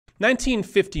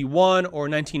1951 or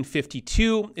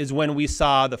 1952 is when we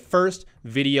saw the first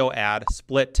video ad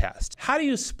split test. How do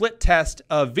you split test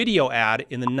a video ad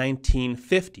in the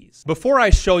 1950s? Before I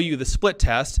show you the split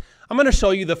test, I'm going to show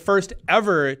you the first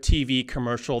ever TV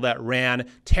commercial that ran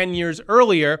 10 years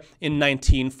earlier in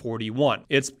 1941.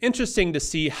 It's interesting to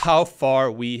see how far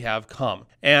we have come.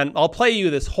 And I'll play you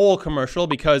this whole commercial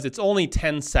because it's only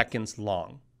 10 seconds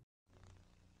long.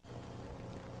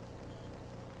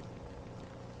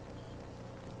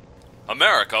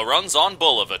 America runs on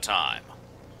Bulliver time.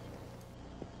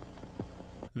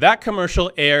 That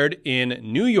commercial aired in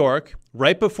New York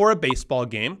right before a baseball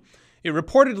game. It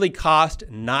reportedly cost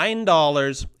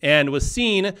 $9 and was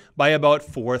seen by about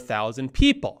 4,000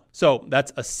 people. So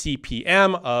that's a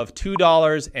CPM of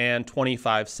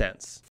 $2.25.